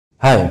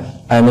Hi,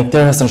 I am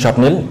Ikhtiar Hasan.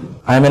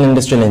 I am an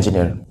industrial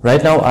engineer.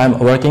 Right now, I am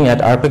working at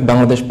RPEC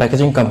Bangladesh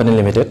Packaging Company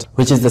Limited,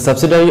 which is the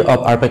subsidiary of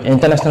RPEC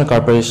International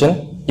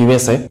Corporation,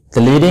 USA,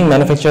 the leading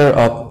manufacturer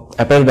of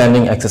apparel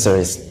banding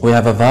accessories. We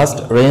have a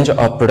vast range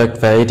of product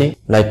variety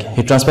like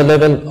heat transfer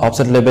label,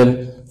 offset label,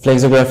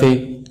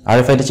 flexography,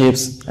 RFID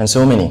chips, and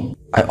so many.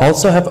 I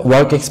also have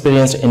work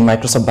experience in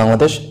Microsoft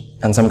Bangladesh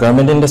and some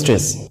government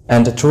industries.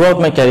 And throughout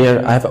my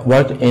career, I have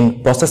worked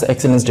in Process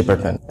Excellence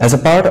Department. As a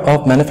part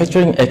of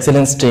Manufacturing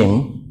Excellence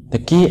team, the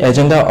key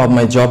agenda of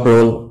my job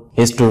role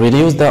is to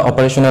reduce the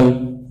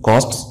operational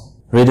costs,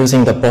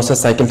 reducing the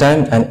process cycle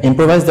time, and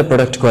improvise the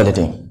product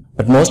quality.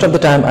 But most of the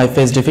time, I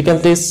face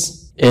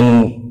difficulties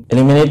in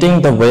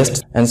eliminating the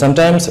waste, and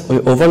sometimes we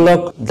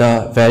overlook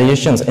the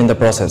variations in the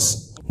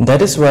process.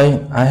 That is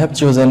why I have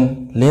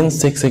chosen Lean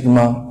Six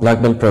Sigma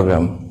Black Belt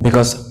program,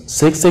 because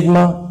Six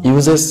Sigma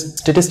uses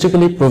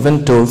statistically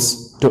proven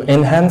tools to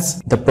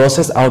enhance the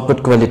process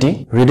output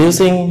quality,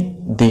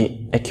 reducing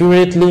the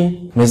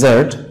accurately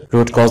measured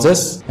root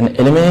causes and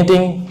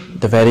eliminating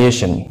the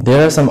variation.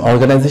 There are some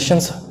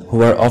organizations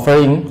who are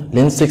offering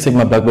Lean Six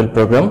Sigma Black Belt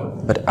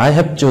program, but I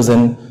have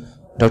chosen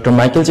Dr.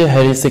 Michael J.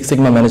 Harry Six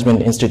Sigma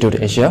Management Institute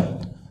Asia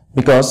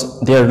because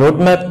their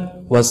roadmap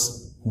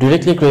was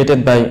directly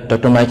created by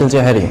Dr. Michael J.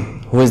 Harry,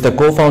 who is the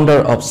co-founder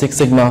of Six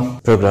Sigma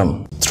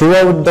program.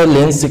 Throughout the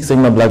Lean Six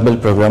Sigma Black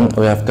Belt program,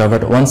 we have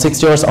covered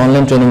 160 hours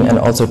online training and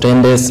also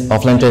 10 days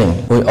offline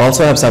training. We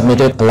also have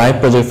submitted a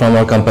live project from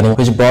our company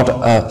which brought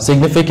a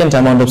significant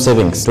amount of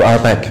savings to our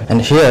pack.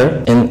 And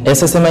here in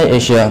SSMI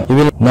Asia, you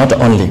will not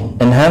only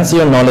enhance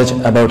your knowledge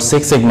about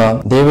Six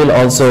Sigma, they will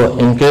also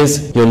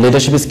increase your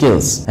leadership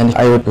skills. And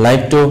I would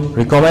like to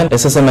recommend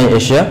SSMI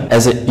Asia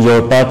as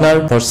your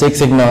partner for Six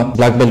Sigma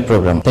Black Belt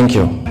program. Thank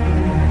you.